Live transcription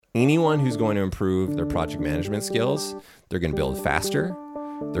anyone who's going to improve their project management skills, they're going to build faster,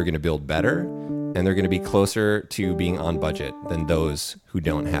 they're going to build better, and they're going to be closer to being on budget than those who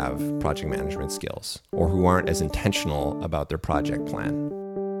don't have project management skills or who aren't as intentional about their project plan.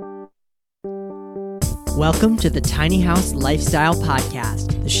 Welcome to the Tiny House Lifestyle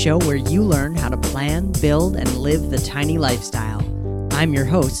Podcast, the show where you learn how to plan, build, and live the tiny lifestyle. I'm your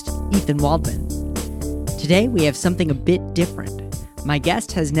host, Ethan Waldman. Today we have something a bit different. My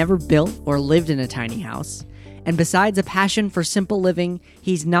guest has never built or lived in a tiny house, and besides a passion for simple living,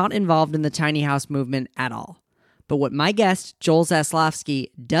 he's not involved in the tiny house movement at all. But what my guest, Joel Zaslavsky,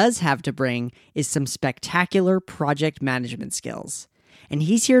 does have to bring is some spectacular project management skills. And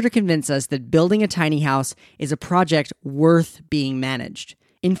he's here to convince us that building a tiny house is a project worth being managed.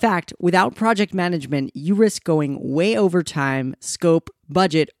 In fact, without project management, you risk going way over time, scope,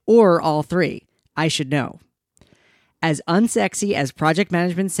 budget, or all three. I should know. As unsexy as project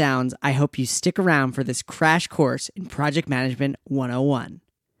management sounds, I hope you stick around for this crash course in Project Management 101.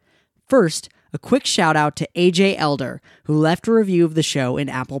 First, a quick shout out to AJ Elder, who left a review of the show in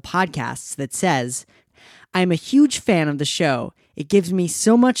Apple Podcasts that says, "I am a huge fan of the show. It gives me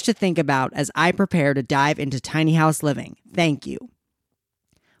so much to think about as I prepare to dive into tiny house living. Thank you."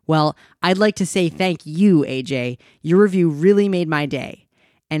 Well, I'd like to say thank you, AJ. Your review really made my day.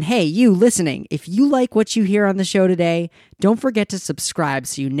 And hey, you listening, if you like what you hear on the show today, don't forget to subscribe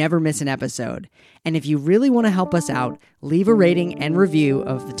so you never miss an episode. And if you really want to help us out, leave a rating and review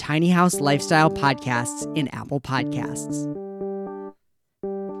of the Tiny House Lifestyle Podcasts in Apple Podcasts.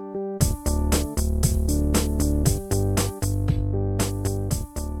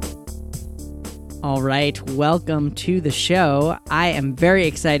 All right, welcome to the show. I am very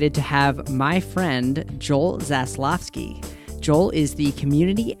excited to have my friend, Joel Zaslavsky. Joel is the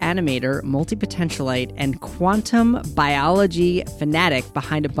community animator, multi-potentialite, and quantum biology fanatic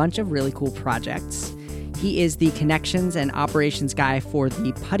behind a bunch of really cool projects. He is the connections and operations guy for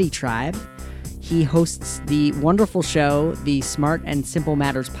the Putty Tribe. He hosts the wonderful show, the Smart and Simple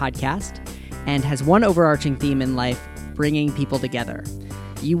Matters podcast, and has one overarching theme in life, bringing people together.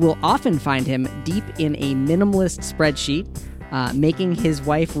 You will often find him deep in a minimalist spreadsheet, making his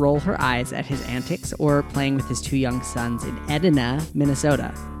wife roll her eyes at his antics, or playing with his two young sons in Edina,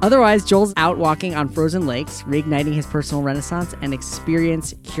 Minnesota. Otherwise, Joel's out walking on frozen lakes, reigniting his personal renaissance and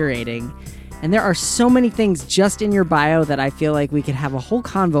experience curating. And there are so many things just in your bio that I feel like we could have a whole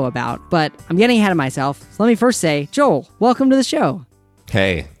convo about, but I'm getting ahead of myself. So let me first say, Joel, welcome to the show.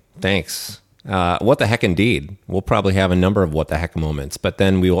 Hey, thanks. What the heck indeed. We'll probably have a number of what the heck moments, but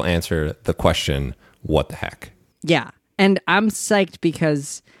then we will answer the question, what the heck? Yeah. And I'm psyched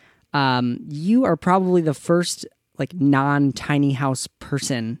because you are probably the first non-tiny house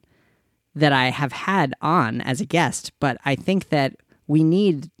person that I have had on as a guest. But I think that we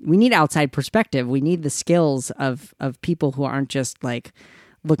need outside perspective. We need the skills of people who aren't just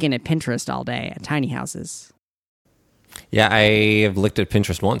looking at Pinterest all day at tiny houses. Yeah, I have looked at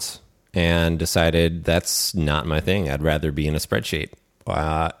Pinterest once and decided that's not my thing. I'd rather be in a spreadsheet.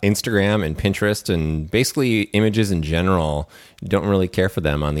 Instagram and Pinterest and basically images in general, don't really care for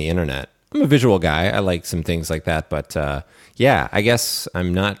them on the internet. I'm a visual guy. I like some things like that. But yeah, I guess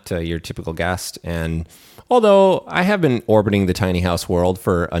I'm not your typical guest. And although I have been orbiting the tiny house world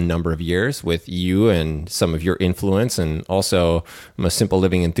for a number of years with you and some of your influence, and also I'm a simple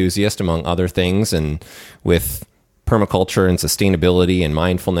living enthusiast among other things, and with permaculture and sustainability and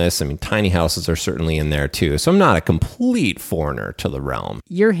mindfulness. I mean, tiny houses are certainly in there too. So I'm not a complete foreigner to the realm.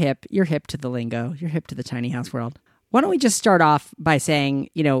 You're hip to the lingo. You're hip to the tiny house world. Why don't we just start off by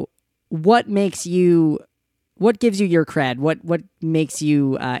saying, what gives you your cred? What makes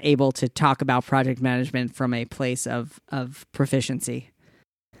you able to talk about project management from a place of proficiency?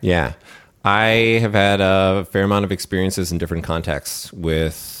 Yeah. I have had a fair amount of experiences in different contexts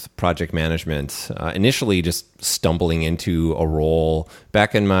with project management. Initially, just stumbling into a role.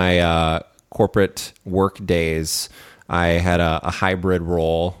 Back in my corporate work days, I had a hybrid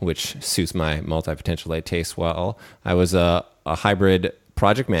role, which suits my multi-potentialite taste well. I was a hybrid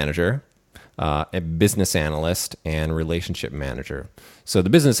project manager, a business analyst, and relationship manager. So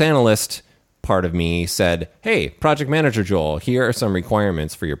the business analyst part of me said, hey, project manager Joel, here are some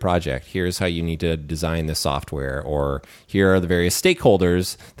requirements for your project. Here's how you need to design the software, or here are the various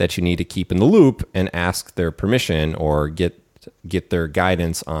stakeholders that you need to keep in the loop and ask their permission or get their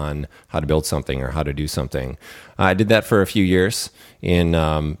guidance on how to build something or how to do something. I did that for a few years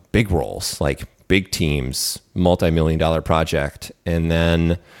in big roles, like big teams, multi-million-dollar project. And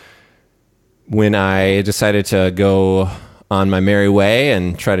then when I decided to go on my merry way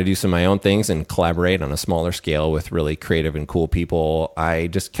and try to do some of my own things and collaborate on a smaller scale with really creative and cool people, I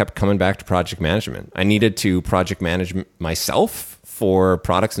just kept coming back to project management. I needed to project manage myself for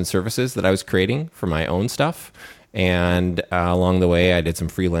products and services that I was creating for my own stuff. And along the way, I did some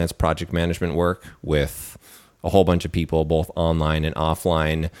freelance project management work with a whole bunch of people, both online and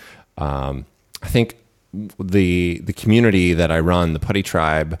offline. I think the community that I run, the Putty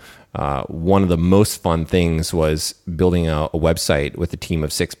Tribe, one of the most fun things was building a website with a team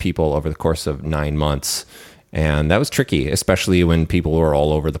of 6 people over the course of 9 months. And that was tricky, especially when people were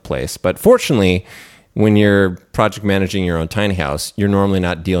all over the place. But fortunately, when you're project managing your own tiny house, you're normally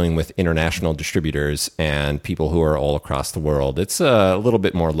not dealing with international distributors and people who are all across the world. It's a little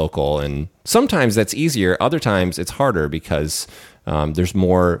bit more local, and sometimes that's easier. Other times it's harder because there's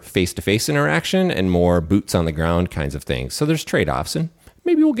more face-to-face interaction and more boots on the ground kinds of things. So there's trade-offs, and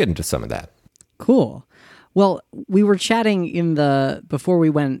maybe we'll get into some of that. Cool. Well, we were chatting before we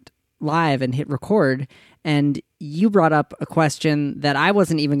went live and hit record, and you brought up a question that I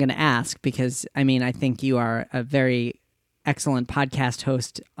wasn't even going to ask because, I mean, I think you are a very excellent podcast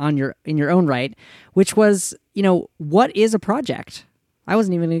host in your own right, which was, what is a project? I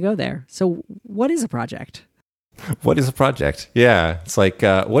wasn't even going to go there. So what is a project? What is a project? Yeah, it's like,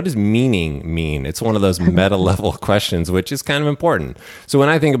 what does meaning mean? It's one of those meta level questions, which is kind of important. So when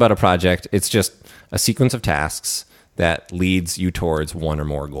I think about a project, it's just a sequence of tasks that leads you towards one or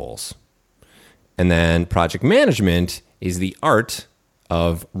more goals. And then project management is the art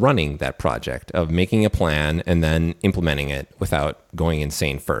of running that project, of making a plan and then implementing it without going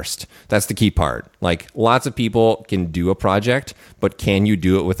insane first. That's the key part. Like, lots of people can do a project, but can you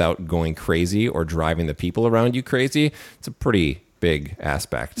do it without going crazy or driving the people around you crazy? It's a pretty big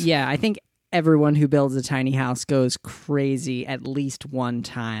aspect. Yeah, I think everyone who builds a tiny house goes crazy at least one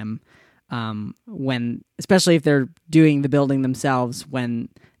time, especially if they're doing the building themselves, when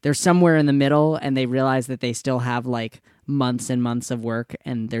they're somewhere in the middle and they realize that they still have like months and months of work,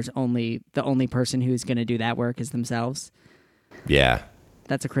 and the only person who's going to do that work is themselves. Yeah.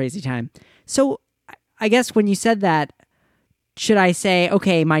 That's a crazy time. So I guess when you said that, should I say,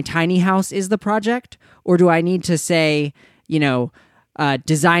 okay, my tiny house is the project, or do I need to say,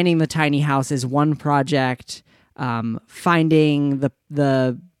 designing the tiny house is one project, finding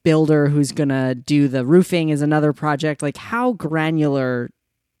the builder who's going to do the roofing is another project? Like, how granular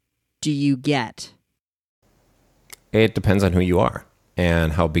do you get? It depends on who you are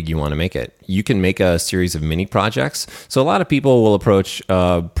and how big you want to make it. You can make a series of mini projects. So a lot of people will approach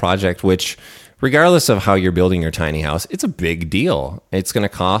a project which, regardless of how you're building your tiny house, it's a big deal. It's going to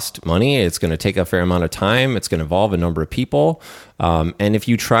cost money. It's going to take a fair amount of time. It's going to involve a number of people. And if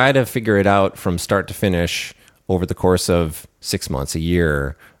you try to figure it out from start to finish over the course of 6 months, a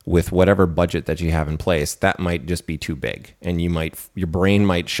year, with whatever budget that you have in place, that might just be too big. And your brain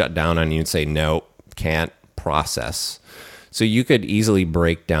might shut down on you and say, no, can't process. So you could easily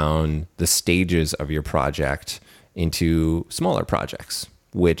break down the stages of your project into smaller projects,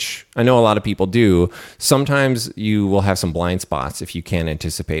 which I know a lot of people do. Sometimes you will have some blind spots if you can't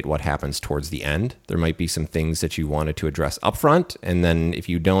anticipate what happens towards the end. There might be some things that you wanted to address upfront, and then if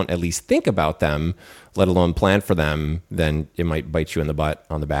you don't at least think about them, let alone plan for them, then it might bite you in the butt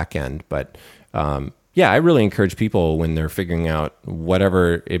on the back end. But I really encourage people, when they're figuring out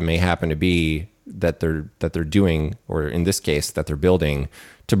whatever it may happen to be that they're doing, or in this case that they're building,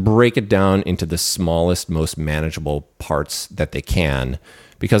 to break it down into the smallest, most manageable parts that they can,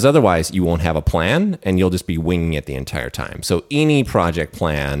 because otherwise you won't have a plan and you'll just be winging it the entire time. So any project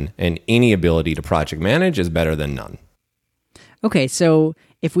plan and any ability to project manage is better than none. Okay, so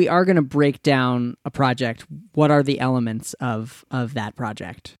if we are going to break down a project, what are the elements of that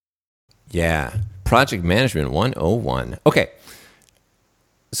project? Yeah, project management 101. Okay.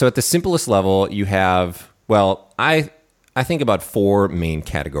 So at the simplest level, you have, I think about 4 main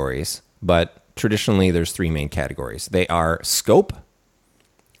categories, but traditionally there's 3 main categories. They are scope,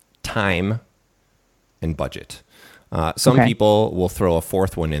 time, and budget. Some people will throw a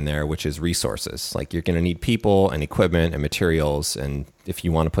 4th one in there, which is resources. Like, you're going to need people and equipment and materials, and if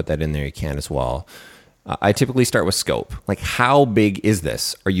you want to put that in there, you can as well. I typically start with scope. Like, how big is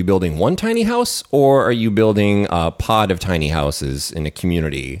this? Are you building one tiny house, or are you building a pod of tiny houses in a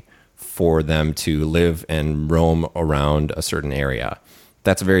community for them to live and roam around a certain area?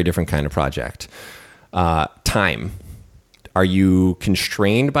 That's a very different kind of project. Time. Are you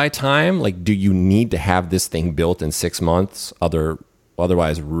constrained by time? Like, do you need to have this thing built in 6 months?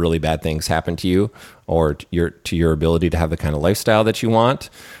 Otherwise, really bad things happen to you, or to your ability to have the kind of lifestyle that you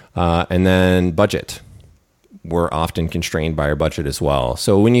want. And then budget. We're often constrained by our budget as well.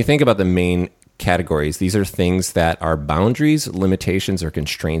 So when you think about the main categories. These are things that are boundaries, limitations, or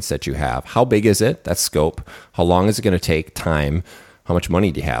constraints that you have. How big is it? That's scope. How long is it going to take? Time. How much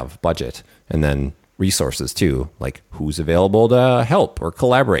money do you have? Budget. And then resources too, like who's available to help or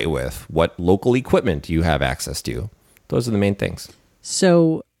collaborate with, what local equipment do you have access to. Those are the main things.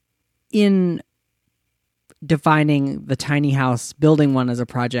 So in defining the tiny house, building one as a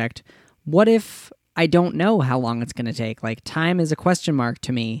project, what if I don't know how long it's going to take? Like, time is a question mark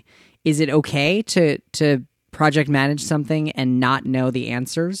to me. Is it okay to project manage something and not know the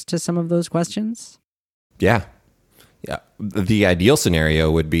answers to some of those questions? Yeah. The ideal scenario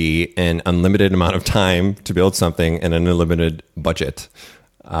would be an unlimited amount of time to build something and an unlimited budget.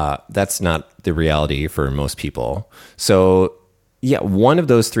 That's not the reality for most people. So yeah, one of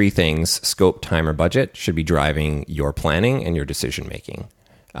those three things, scope, time, or budget, should be driving your planning and your decision making.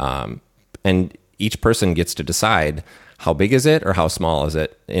 And each person gets to decide how big is it or how small is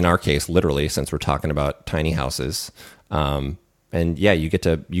it. In our case, literally, since we're talking about tiny houses. And yeah, you get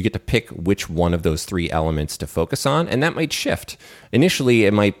to pick which one of those three elements to focus on, and that might shift. Initially,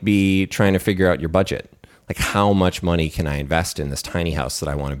 it might be trying to figure out your budget. Like, how much money can I invest in this tiny house that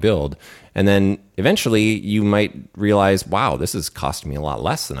I want to build? And then eventually you might realize, wow, this is costing me a lot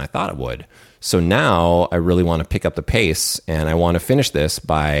less than I thought it would. So now I really want to pick up the pace, and I want to finish this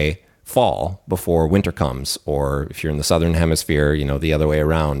by fall before winter comes, or if you're in the southern hemisphere, the other way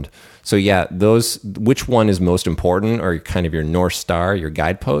around. So yeah, which one is most important, or kind of your North Star, your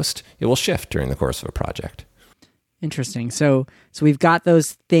guidepost, it will shift during the course of a project. Interesting. So we've got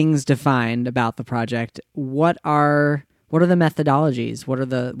those things defined about the project. What are the methodologies?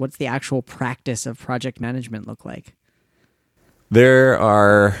 What's the actual practice of project management look like? There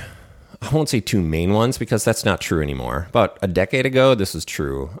are, I won't say two main ones because that's not true anymore. About a decade ago, this was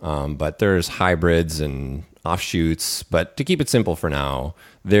true. But there's hybrids and offshoots. But to keep it simple for now,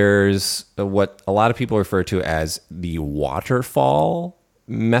 there's what a lot of people refer to as the waterfall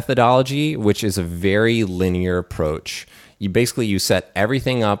methodology, which is a very linear approach. You set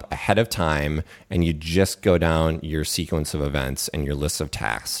everything up ahead of time, and you just go down your sequence of events and your list of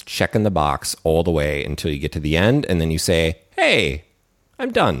tasks, checking the box all the way until you get to the end, and then you say, hey,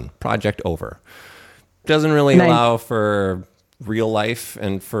 I'm done. Project over. Doesn't really allow for real life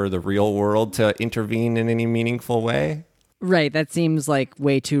and for the real world to intervene in any meaningful way. Right. That seems like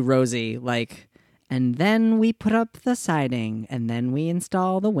way too rosy. Like, and then we put up the siding, and then we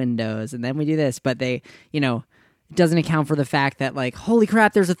install the windows, and then we do this. But they, it doesn't account for the fact that, like, holy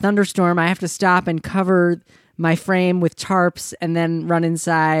crap, there's a thunderstorm. I have to stop and cover my frame with tarps and then run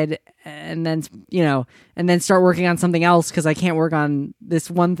inside and then, and then start working on something else because I can't work on this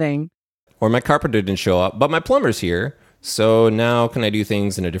one thing. Or my carpenter didn't show up, but my plumber's here. So now can I do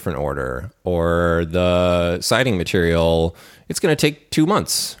things in a different order? Or the siding material, it's going to take 2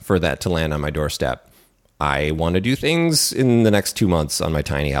 months for that to land on my doorstep. I want to do things in the next 2 months on my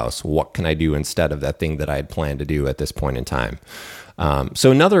tiny house. What can I do instead of that thing that I had planned to do at this point in time? So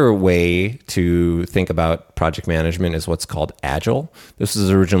another way to think about project management is what's called Agile. This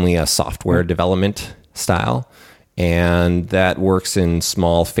is originally a software development style, and that works in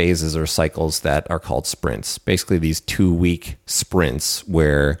small phases or cycles that are called sprints. Basically, these 2-week sprints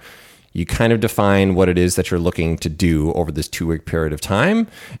where you kind of define what it is that you're looking to do over this 2-week period of time.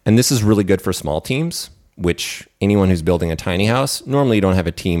 And this is really good for small teams, which anyone who's building a tiny house, normally you don't have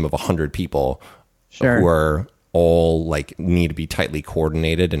a team of 100 people who are all need to be tightly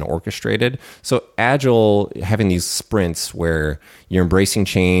coordinated and orchestrated. So Agile, having these sprints where you're embracing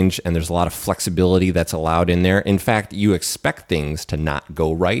change and there's a lot of flexibility that's allowed in there. In fact, you expect things to not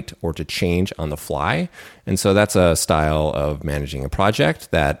go right or to change on the fly. And so that's a style of managing a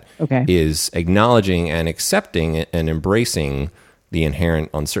project that is acknowledging and accepting and embracing the inherent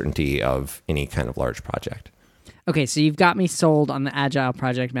uncertainty of any kind of large project. Okay, so you've got me sold on the Agile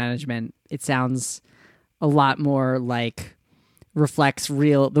project management. It sounds a lot more like reflects the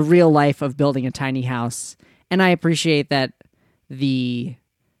real life of building a tiny house. And I appreciate that it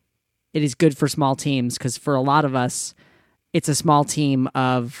is good for small teams, because for a lot of us, it's a small team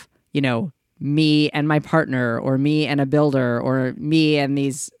of, me and my partner, or me and a builder, or me and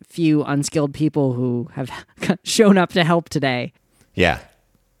these few unskilled people who have shown up to help today. Yeah.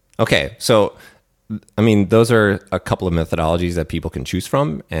 Okay. So, those are a couple of methodologies that people can choose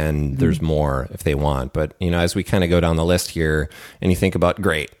from, and there's more if they want. But, as we kind of go down the list here and you think about,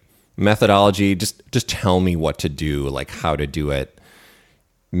 great, methodology, just tell me what to do, like how to do it.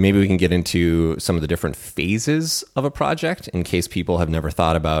 Maybe we can get into some of the different phases of a project in case people have never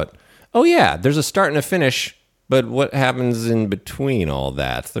thought about, oh yeah, there's a start and a finish, but what happens in between all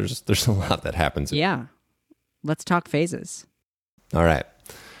that? There's a lot that happens. Yeah. Let's talk phases. All right.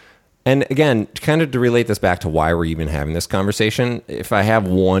 And again, kind of to relate this back to why we're even having this conversation, if I have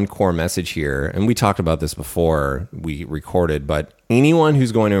one core message here, and we talked about this before we recorded, but anyone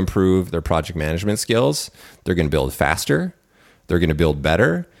who's going to improve their project management skills, they're going to build faster, they're going to build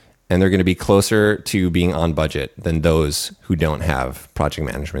better, and they're going to be closer to being on budget than those who don't have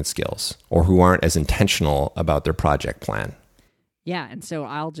project management skills or who aren't as intentional about their project plan. Yeah, and so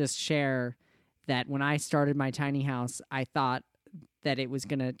I'll just share that when I started my tiny house, I thought that it was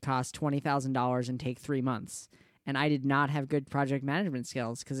going to cost $20,000 and take 3 months. And I did not have good project management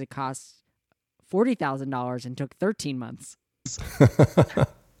skills because it cost $40,000 and took 13 months.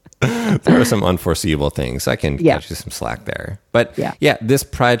 There are some unforeseeable things. I can catch you some slack there. But yeah, this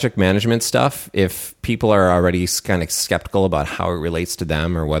project management stuff, if people are already kind of skeptical about how it relates to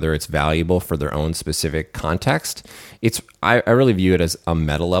them or whether it's valuable for their own specific context, I really view it as a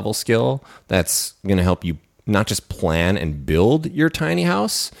meta level skill that's going to help you not just plan and build your tiny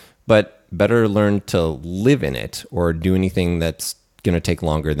house, but better learn to live in it or do anything that's going to take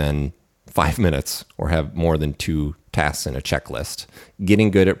longer than 5 minutes or have more than 2 tasks in a checklist. Getting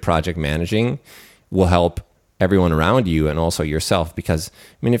good at project managing will help everyone around you and also yourself, because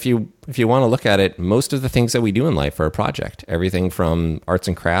I mean, if you want to look at it, most of the things that we do in life are a project. Everything from arts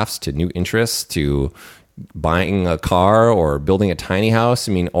and crafts to new interests to buying a car or building a tiny house.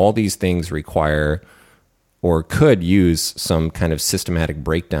 I mean, all these things require or could use some kind of systematic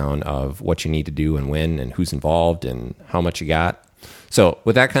breakdown of what you need to do and when and who's involved and how much you got. So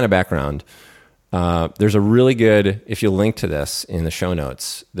with that kind of background, there's a really good, if you link to this in the show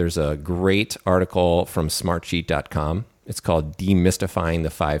notes, there's a great article from smartsheet.com. It's called Demystifying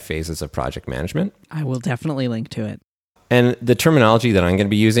the 5 Phases of Project Management. I will definitely link to it. And the terminology that I'm going to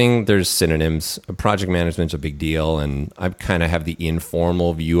be using, there's synonyms. Project management's a big deal, and I kind of have the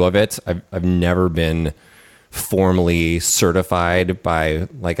informal view of it. I've never been formally certified by,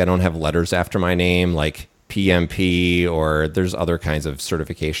 like, I don't have letters after my name, like PMP, or there's other kinds of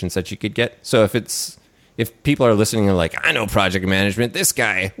certifications that you could get. So if people are listening and like, I know project management, this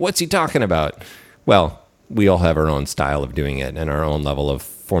guy, what's he talking about? Well, we all have our own style of doing it and our own level of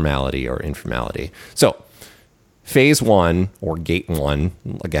formality or informality. So phase 1 or gate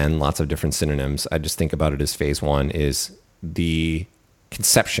 1, again, lots of different synonyms. I just think about it as phase 1 is the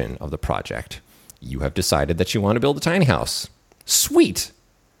conception of the project. You have decided that you want to build a tiny house. Sweet.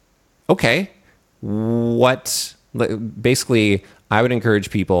 Okay. Basically, I would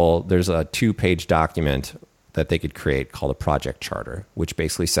encourage people, there's a 2-page document that they could create called a project charter, which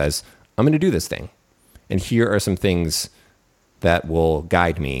basically says, I'm going to do this thing. And here are some things that will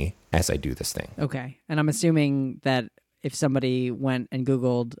guide me as I do this thing. Okay. And I'm assuming that if somebody went and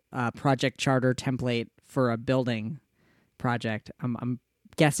Googled project charter template for a building project, I'm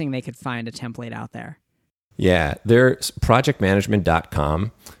guessing they could find a template out there. Yeah, there's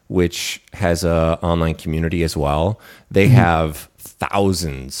projectmanagement.com, which has an online community as well. They have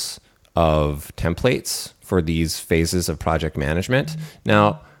thousands of templates for these phases of project management.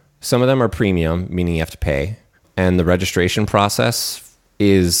 Now, some of them are premium, meaning you have to pay. And the registration process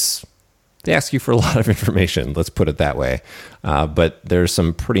is, they ask you for a lot of information, let's put it that way. But there's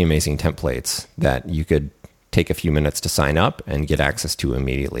some pretty amazing templates that you could take a few minutes to sign up and get access to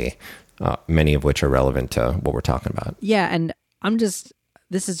immediately, many of which are relevant to what we're talking about. Yeah, and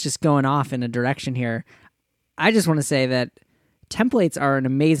this is just going off in a direction here. I just want to say that templates are an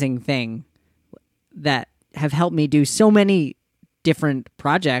amazing thing that have helped me do so many different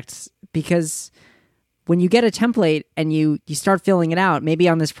projects, because when you get a template and you start filling it out, maybe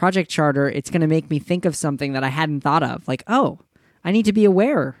on this project charter, it's going to make me think of something that I hadn't thought of. Like, oh, I need to be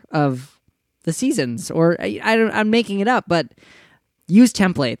aware of the seasons, or I'm making it up, but use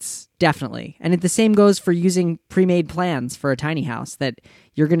templates, definitely. And the same goes for using pre-made plans for a tiny house, that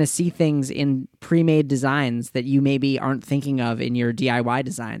you're going to see things in pre-made designs that you maybe aren't thinking of in your DIY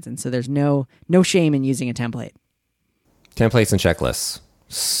designs. And so there's no shame in using a template. Templates and checklists,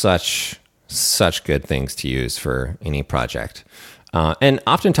 such good things to use for any project. And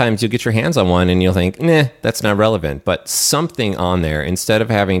oftentimes you'll get your hands on one and you'll think, nah, that's not relevant. But something on there, instead of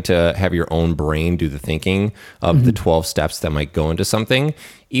having to have your own brain do the thinking of the 12 steps that might go into something,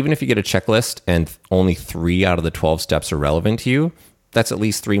 even if you get a checklist and only 3 out of the 12 steps are relevant to you, that's at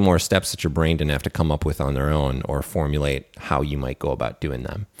least 3 more steps that your brain didn't have to come up with on their own or formulate how you might go about doing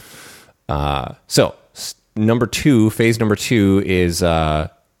them. So phase number 2 is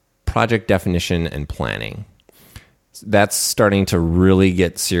project definition and planning. That's starting to really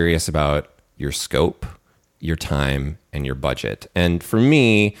get serious about your scope, your time, and your budget. And for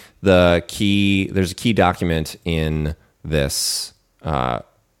me, there's a key document in this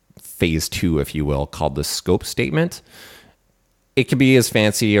phase 2, if you will, called the scope statement. it can be as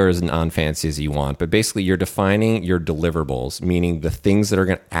fancy or as non-fancy as you want, but basically you're defining your deliverables, meaning the things that are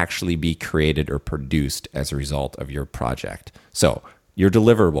going to actually be created or produced as a result of your project. So your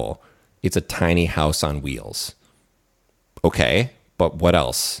deliverable, it's a tiny house on wheels. Okay, but what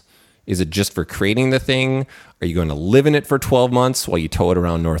else? Is it just for creating the thing? Are you going to live in it for 12 months while you tow it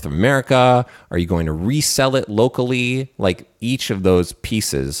around North America? Are you going to resell it locally? Like, each of those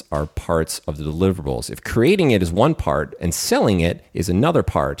pieces are parts of the deliverables. If creating it is one part and selling it is another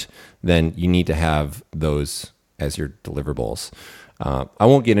part, then you need to have those as your deliverables. I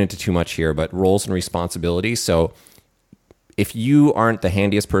won't get into too much here, but roles and responsibilities. So if you aren't the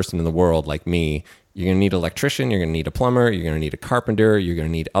handiest person in the world like me, you're going to need an electrician, you're going to need a plumber, you're going to need a carpenter, you're going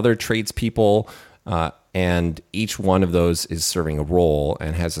to need other tradespeople, and each one of those is serving a role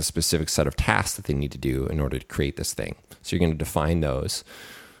and has a specific set of tasks that they need to do in order to create this thing. So you're going to define those.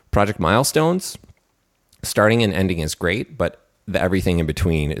 Project milestones, starting and ending is great, but the everything in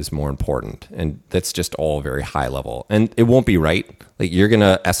between is more important. And that's just all very high level. And it won't be right. Like, you're going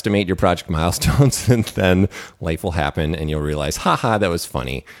to estimate your project milestones and then life will happen and you'll realize, haha, that was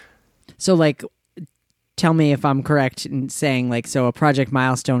funny. So, like, tell me if I'm correct in saying, like, so a project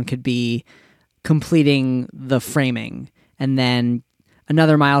milestone could be completing the framing, and then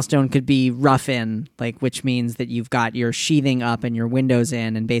another milestone could be rough in, like, which means that you've got your sheathing up and your windows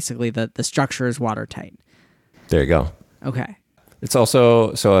in, and basically the structure is watertight. There you go. Okay. It's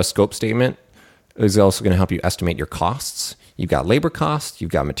also, so a scope statement is also going to help you estimate your costs. You've got labor costs, you've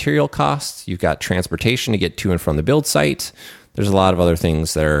got material costs, you've got transportation to get to and from the build site. There's a lot of other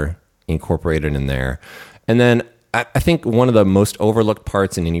things that are incorporated in there. And then I think one of the most overlooked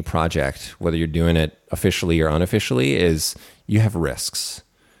parts in any project, whether you're doing it officially or unofficially, is you have risks.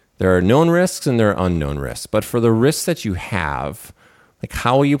 There are known risks and there are unknown risks. But for the risks that you have, like,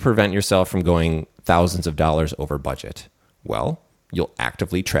 how will you prevent yourself from going thousands of dollars over budget? Well, you'll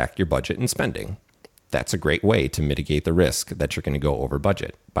actively track your budget and spending. That's a great way to mitigate the risk that you're going to go over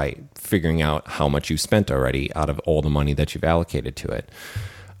budget, by figuring out how much you've spent already out of all the money that you've allocated to it.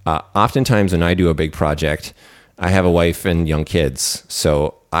 Oftentimes when I do a big project, I have a wife and young kids.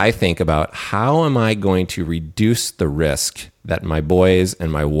 So I think about, how am I going to reduce the risk that my boys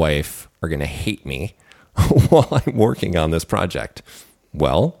and my wife are going to hate me while I'm working on this project?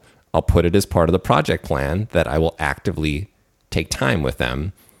 Well, I'll put it as part of the project plan that I will actively take time with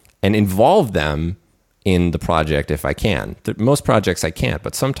them and involve them in the project if I can. Most projects I can't,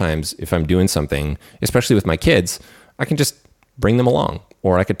 but sometimes if I'm doing something, especially with my kids, I can just bring them along,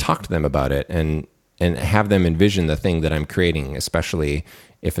 or I could talk to them about it and have them envision the thing that I'm creating, especially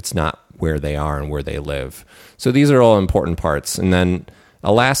if it's not where they are and where they live. So these are all important parts. And then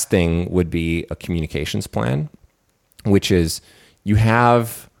a last thing would be a communications plan, which is, you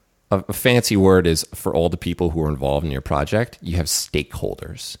have a fancy word is, for all the people who are involved in your project, you have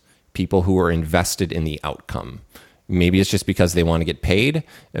stakeholders, people who are invested in the outcome. Maybe it's just because they want to get paid,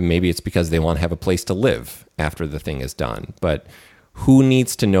 and maybe it's because they want to have a place to live after the thing is done. But who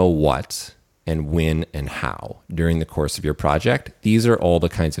needs to know what and when and how during the course of your project? These are all the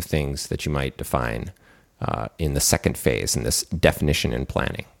kinds of things that you might define in the second phase, in this definition and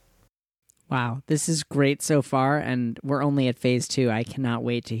planning. Wow, this is great so far, and we're only at phase 2. I cannot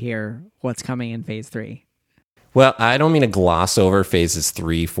wait to hear what's coming in phase 3. Well, I don't mean to gloss over phases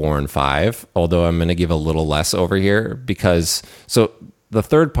 3, 4, and 5, although I'm going to give a little less over here, because so the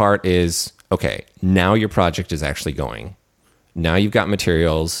third part is, okay, now your project is actually going. Now you've got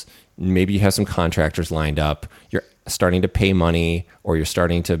materials, maybe you have some contractors lined up, you're starting to pay money, or you're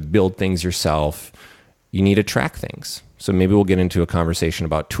starting to build things yourself. You need to track things. So maybe we'll get into a conversation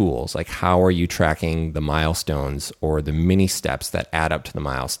about tools, like how are you tracking the milestones or the mini steps that add up to the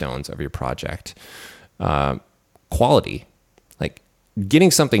milestones of your project. Quality, like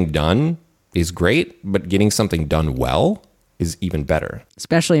getting something done is great, but getting something done well is even better.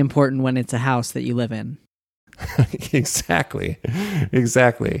 Especially important when it's a house that you live in. Exactly.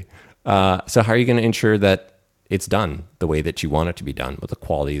 So how are you going to ensure that it's done the way that you want it to be done with the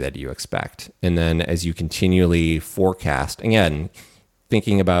quality that you expect? And then as you continually forecast, again,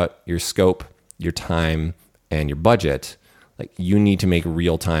 thinking about your scope, your time, and your budget, like you need to make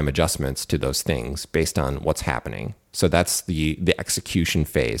real-time adjustments to those things based on what's happening. So that's the execution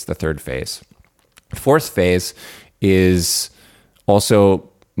phase, the third phase. Fourth phase is also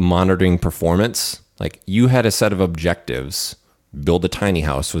monitoring performance. Like you had a set of objectives. Build a tiny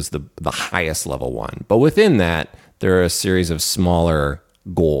house was the highest level one. But within that, there are a series of smaller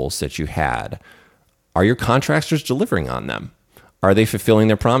goals that you had. Are your contractors delivering on them? Are they fulfilling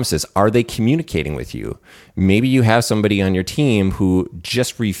their promises? Are they communicating with you? Maybe you have somebody on your team who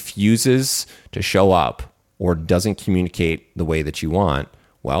just refuses to show up or doesn't communicate the way that you want,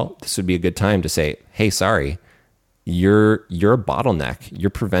 well, this would be a good time to say, hey, sorry, you're a bottleneck.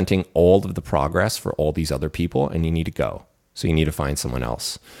 You're preventing all of the progress for all these other people, and you need to go. So you need to find someone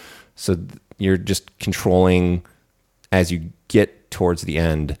else. So you're just controlling, as you get towards the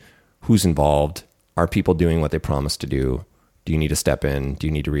end, who's involved. Are people doing what they promised to do? Do you need to step in? Do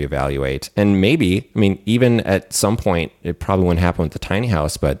you need to reevaluate? And maybe, I mean, even at some point, it probably wouldn't happen with the tiny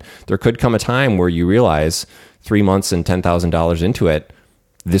house, but there could come a time where you realize 3 months and $10,000 into it,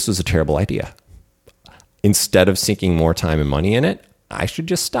 this was a terrible idea. Instead of sinking more time and money in it, I should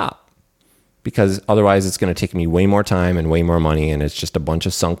just stop, because otherwise it's going to take me way more time and way more money, and it's just a bunch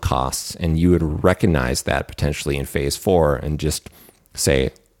of sunk costs. And you would recognize that potentially in phase 4 and just say,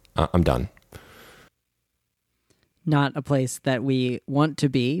 I'm done. Not a place that we want to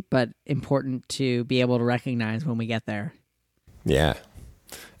be, but important to be able to recognize when we get there. Yeah.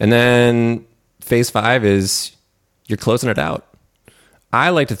 And then phase 5 is you're closing it out. I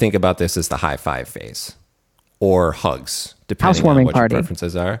like to think about this as the high five phase, or hugs, depending on what your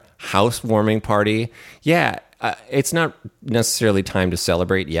preferences are. Housewarming party. Yeah. It's not necessarily time to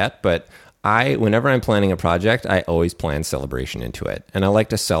celebrate yet, but whenever I'm planning a project, I always plan celebration into it. And I like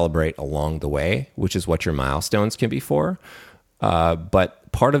to celebrate along the way, which is what your milestones can be for.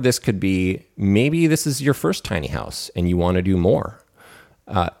 But part of this could be, maybe this is your first tiny house and you want to do more.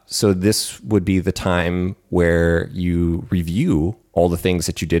 So this would be the time where you review all the things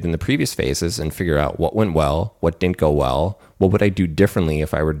that you did in the previous phases and figure out what went well, what didn't go well, what would I do differently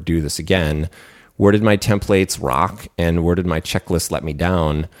if I were to do this again? Where did my templates rock, and where did my checklist let me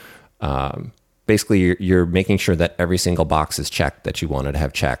down? Basically, you're making sure that every single box is checked that you wanted to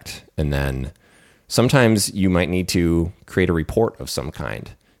have checked. And then sometimes you might need to create a report of some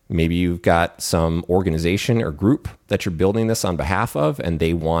kind. Maybe you've got some organization or group that you're building this on behalf of, and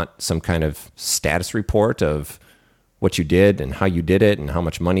they want some kind of status report of what you did and how you did it and how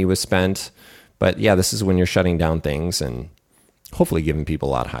much money was spent. But yeah, this is when you're shutting down things and hopefully giving people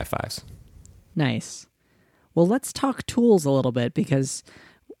a lot of high fives. Nice. Well, let's talk tools a little bit, because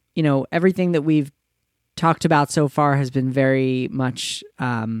everything that we've talked about so far has been very much,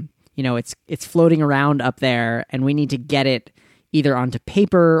 it's floating around up there, and we need to get it either onto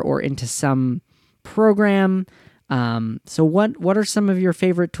paper or into some program. So what are some of your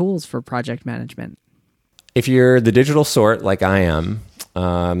favorite tools for project management? If you're the digital sort like I am,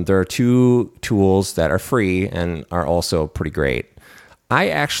 there are 2 tools that are free and are also pretty great. I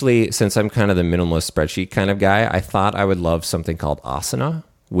actually, since I'm kind of the minimalist spreadsheet kind of guy, I thought I would love something called Asana,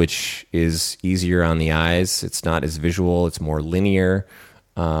 which is easier on the eyes. It's not as visual. It's more linear.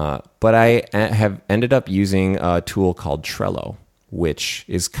 But I have ended up using a tool called Trello, which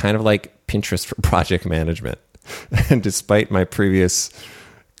is kind of like Pinterest for project management. And despite my previous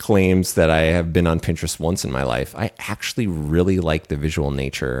claims that I have been on Pinterest once in my life, I actually really like the visual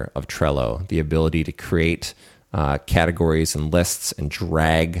nature of Trello, the ability to create categories and lists and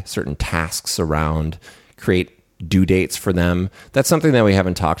drag certain tasks around, create due dates for them. That's something that we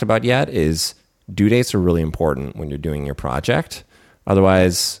haven't talked about yet, is due dates are really important when you're doing your project.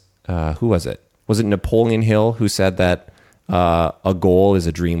 Otherwise, who was it? Was it Napoleon Hill who said that a goal is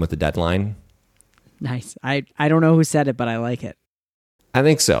a dream with a deadline? Nice. I don't know who said it, but I like it. I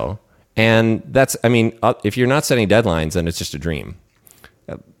think so. And that's, if you're not setting deadlines, then it's just a dream.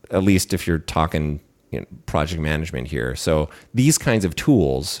 At least if you're talking project management here. So these kinds of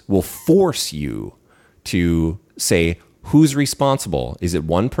tools will force you to say, who's responsible? Is it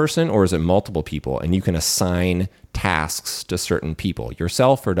one person or is it multiple people? And you can assign tasks to certain people,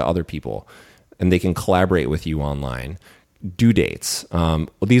 yourself or to other people, and they can collaborate with you online. Due dates.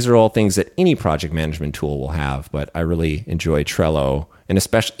 These are all things that any project management tool will have, but I really enjoy Trello, and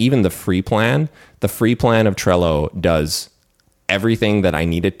especially even the free plan. The free plan of Trello does everything that I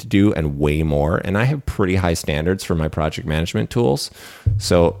need it to do and way more. And I have pretty high standards for my project management tools.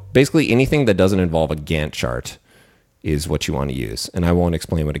 So basically anything that doesn't involve a Gantt chart is what you want to use. And I won't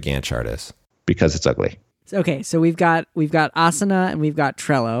explain what a Gantt chart is because it's ugly. Okay, so we've got Asana and we've got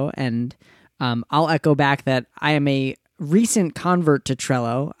Trello, and I'll echo back that I am a recent convert to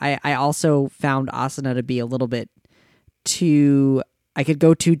Trello. I also found Asana to be a little bit I could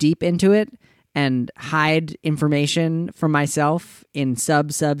go too deep into it and hide information from myself in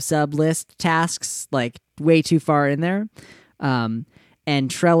sub list tasks, like way too far in there. And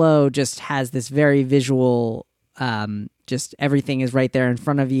Trello just has this very visual, just everything is right there in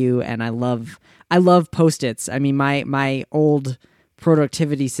front of you. And I love Post-its. I mean, my old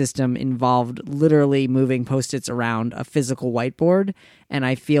productivity system involved literally moving Post-its around a physical whiteboard, and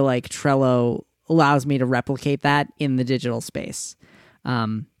I feel like Trello allows me to replicate that in the digital space.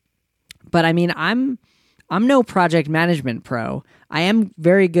 But I mean, I'm I'm no project management pro. I am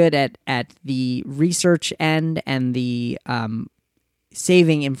very good at the research end and the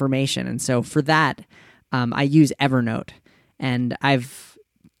saving information. And so for that, I use Evernote. And I've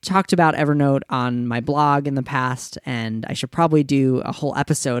talked about Evernote on my blog in the past, and I should probably do a whole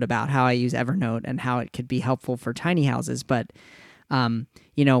episode about how I use Evernote and how it could be helpful for tiny houses. But,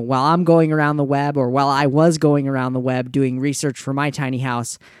 while I'm going around the web, or while I was going around the web doing research for my tiny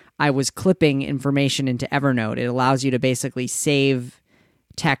house, I was clipping information into Evernote. It allows you to basically save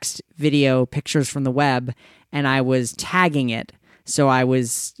text, video, pictures from the web, and I was tagging it. So I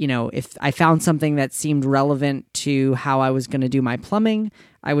was, if I found something that seemed relevant to how I was going to do my plumbing,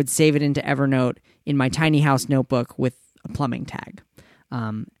 I would save it into Evernote in my tiny house notebook with a plumbing tag.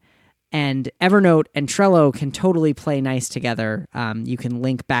 And Evernote and Trello can totally play nice together. You can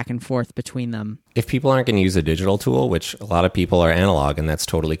link back and forth between them. If people aren't going to use a digital tool, which a lot of people are analog, and that's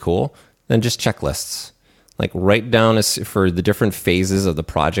totally cool, then just checklists. Like write down for the different phases of the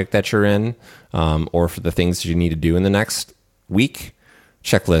project that you're in, or for the things that you need to do in the next week.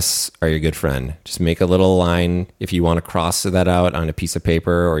 Checklists are your good friend. Just make a little line if you want to cross that out on a piece of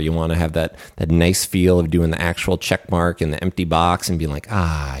paper, or you want to have that nice feel of doing the actual check mark in the empty box and being like,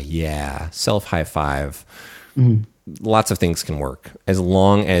 yeah, self high five. Lots of things can work as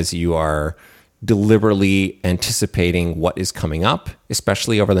long as you are deliberately anticipating what is coming up,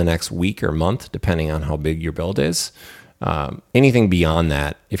 especially over the next week or month, depending on how big your build is. Anything beyond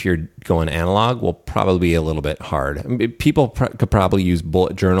that, if you're going analog, will probably be a little bit hard. I mean, people could probably use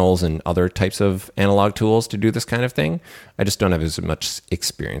bullet journals and other types of analog tools to do this kind of thing. I just don't have as much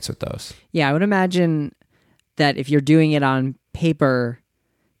experience with those. Yeah, I would imagine that if you're doing it on paper,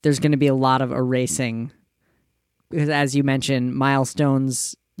 there's going to be a lot of erasing. Because as you mentioned,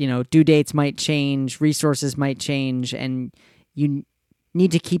 milestones, due dates might change, resources might change, and you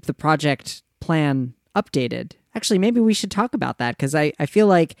need to keep the project plan updated. Actually, maybe we should talk about that, because I feel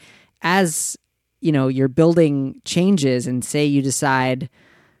like as, your building changes, and say you decide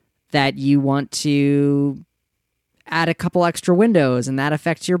that you want to add a couple extra windows and that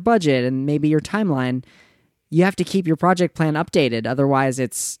affects your budget and maybe your timeline, you have to keep your project plan updated. Otherwise,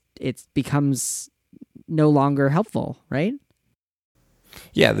 it becomes no longer helpful, right?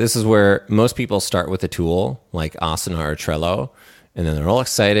 Yeah, this is where most people start with a tool like Asana or Trello, and then they're all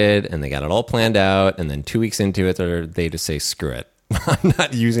excited and they got it all planned out. And then 2 weeks into it, they just say, screw it. I'm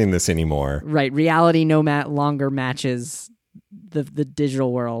not using this anymore. Right. Reality no longer matches the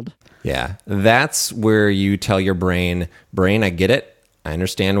digital world. Yeah. That's where you tell your brain, I get it. I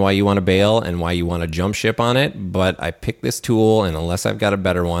understand why you want to bail and why you want to jump ship on it, but I picked this tool, and unless I've got a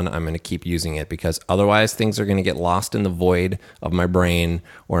better one, I'm going to keep using it, because otherwise things are going to get lost in the void of my brain,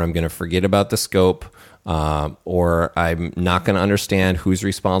 or I'm going to forget about the scope, or I'm not going to understand who's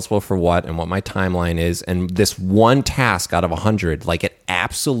responsible for what and what my timeline is. And this one task out of 100, like it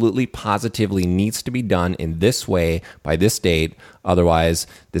absolutely positively needs to be done in this way by this date. Otherwise,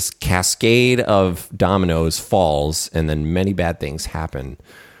 this cascade of dominoes falls, and then many bad things happen.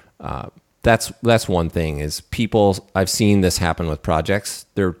 That's one thing is I've seen this happen with projects.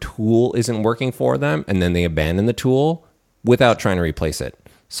 Their tool isn't working for them, and then they abandon the tool without trying to replace it.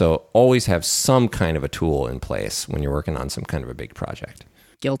 So always have some kind of a tool in place when you're working on some kind of a big project.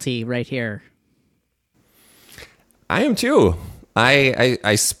 Guilty right here. I am too.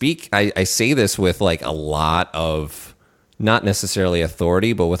 I say this with like a lot of, not necessarily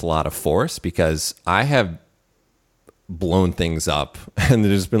authority, but with a lot of force, because I have blown things up and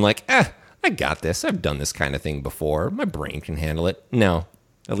there's been like, I got this. I've done this kind of thing before. My brain can handle it. No,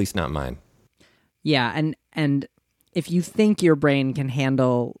 at least not mine. Yeah, and if you think your brain can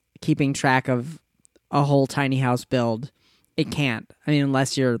handle keeping track of a whole tiny house build, it can't. I mean,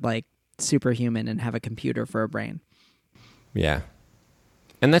 unless you're like superhuman and have a computer for a brain. Yeah.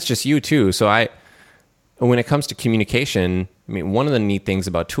 And that's just you too. So when it comes to communication, I mean, one of the neat things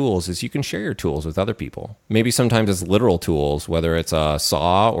about tools is you can share your tools with other people. Maybe sometimes it's literal tools, whether it's a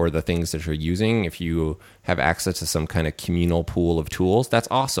saw or the things that you're using. If you have access to some kind of communal pool of tools, that's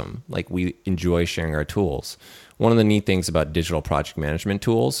awesome. Like, we enjoy sharing our tools. One of the neat things about digital project management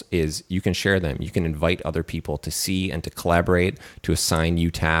tools is you can share them. You can invite other people to see and to collaborate, to assign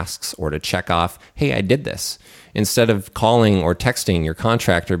you tasks, or to check off, hey, I did this. Instead of calling or texting your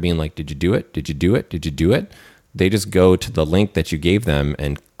contractor being like, did you do it? Did you do it? Did you do it? They just go to the link that you gave them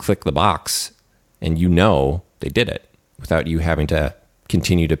and click the box, and they did it without you having to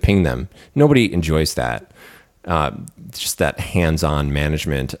continue to ping them. Nobody enjoys that. Just that hands-on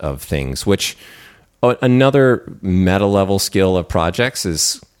management of things, which another meta-level skill of projects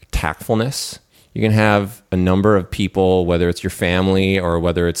is tactfulness. You can have a number of people, whether it's your family or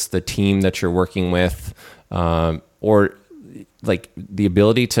whether it's the team that you're working with, or like the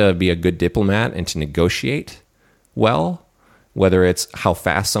ability to be a good diplomat and to negotiate well, whether it's how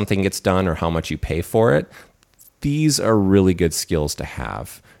fast something gets done or how much you pay for it. These are really good skills to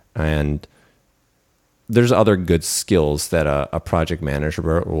have. And there's other good skills that a project manager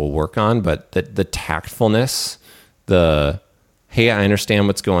will work on, but the tactfulness, hey, I understand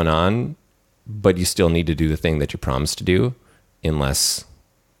what's going on, but you still need to do the thing that you promised to do, unless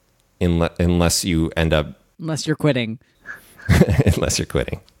you end up... Unless you're quitting. Unless you're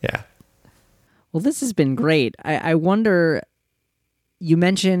quitting, yeah. Well, this has been great. I wonder, you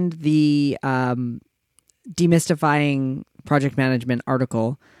mentioned the Demystifying Project Management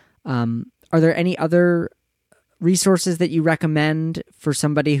article. Are there any other resources that you recommend for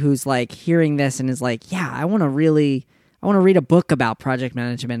somebody who's like hearing this and is like, yeah, I want to read a book about project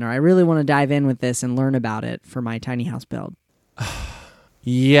management, or I really want to dive in with this and learn about it for my tiny house build?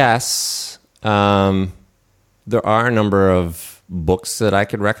 Yes. There are a number of books that I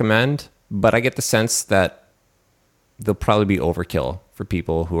could recommend, but I get the sense that they'll probably be overkill for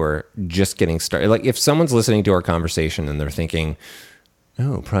people who are just getting started. Like if someone's listening to our conversation and they're thinking,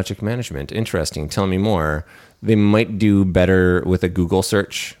 oh, project management, interesting, tell me more, they might do better with a Google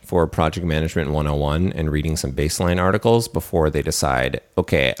search for Project Management 101 and reading some baseline articles before they decide,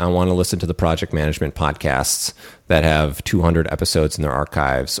 okay, I want to listen to the project management podcasts that have 200 episodes in their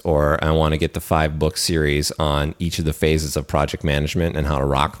archives, or I want to get the 5-book series on each of the phases of project management and how to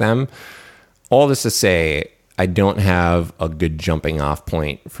rock them. All this to say, I don't have a good jumping off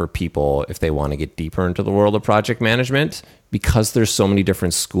point for people if they want to get deeper into the world of project management, because there's so many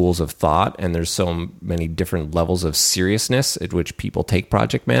different schools of thought and there's so many different levels of seriousness at which people take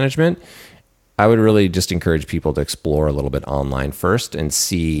project management. I would really just encourage people to explore a little bit online first and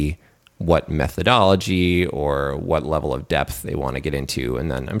see what methodology or what level of depth they want to get into.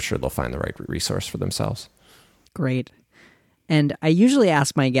 And then I'm sure they'll find the right resource for themselves. Great. And I usually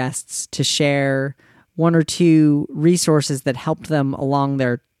ask my guests to share 1 or 2 resources that helped them along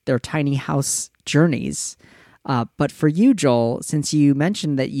their tiny house journeys. But for you, Joel, since you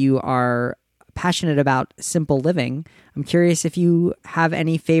mentioned that you are passionate about simple living, I'm curious if you have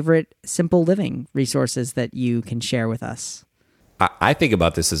any favorite simple living resources that you can share with us. I think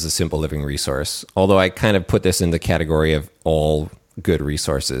about this as a simple living resource, although I kind of put this in the category of all good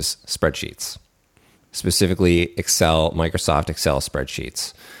resources, spreadsheets, specifically Excel, Microsoft Excel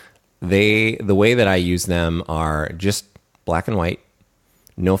spreadsheets. The way that I use them are just black and white,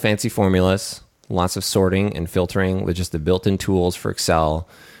 no fancy formulas, lots of sorting and filtering with just the built-in tools for Excel.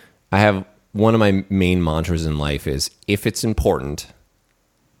 I have one of my main mantras in life is, if it's important,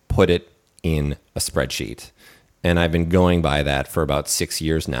 put it in a spreadsheet. And I've been going by that for about 6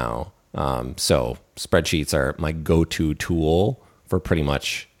 years now. So spreadsheets are my go-to tool for pretty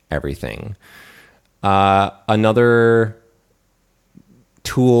much everything. Another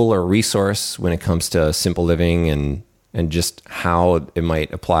tool or resource when it comes to simple living and just how it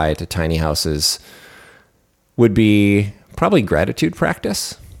might apply to tiny houses would be probably gratitude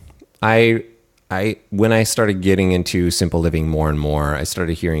practice. When I started getting into simple living more and more, I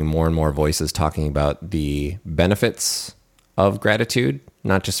started hearing more and more voices talking about the benefits of gratitude,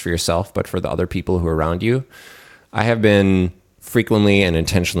 not just for yourself, but for the other people who are around you. I have been frequently and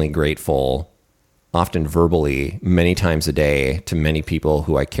intentionally grateful, often verbally, many times a day, to many people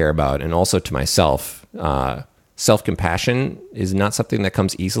who I care about, and also to myself. Self-compassion is not something that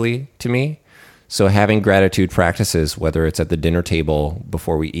comes easily to me. So having gratitude practices, whether it's at the dinner table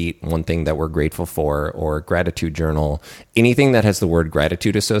before we eat, one thing that we're grateful for, or a gratitude journal, anything that has the word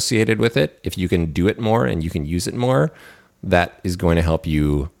gratitude associated with it, if you can do it more and you can use it more, that is going to help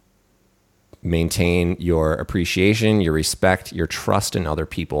you maintain your appreciation, your respect, your trust in other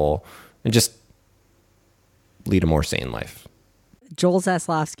people, and just lead a more sane life. Joel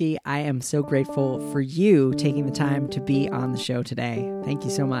Zaslofsky, I am so grateful for you taking the time to be on the show today. Thank you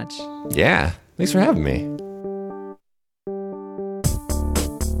so much. Yeah, thanks for having me.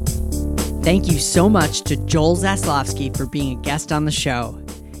 Thank you so much to Joel Zaslofsky for being a guest on the show.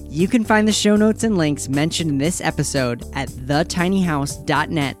 You can find the show notes and links mentioned in this episode at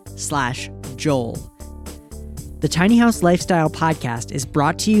thetinyhouse.net/Joel. The Tiny House Lifestyle Podcast is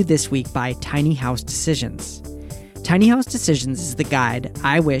brought to you this week by Tiny House Decisions. Tiny House Decisions is the guide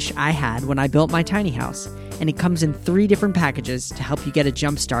I wish I had when I built my tiny house, and it comes in 3 different packages to help you get a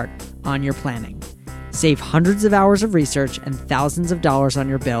jump start on your planning. Save hundreds of hours of research and thousands of dollars on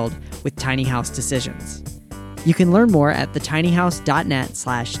your build with Tiny House Decisions. You can learn more at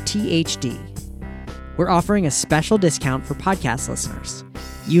thetinyhouse.net/THD. We're offering a special discount for podcast listeners.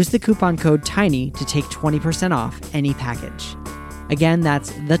 Use the coupon code TINY to take 20% off any package. Again,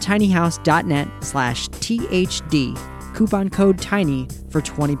 that's thetinyhouse.net/THD, coupon code TINY for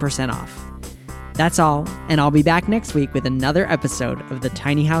 20% off. That's all, and I'll be back next week with another episode of the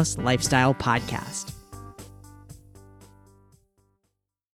Tiny House Lifestyle Podcast.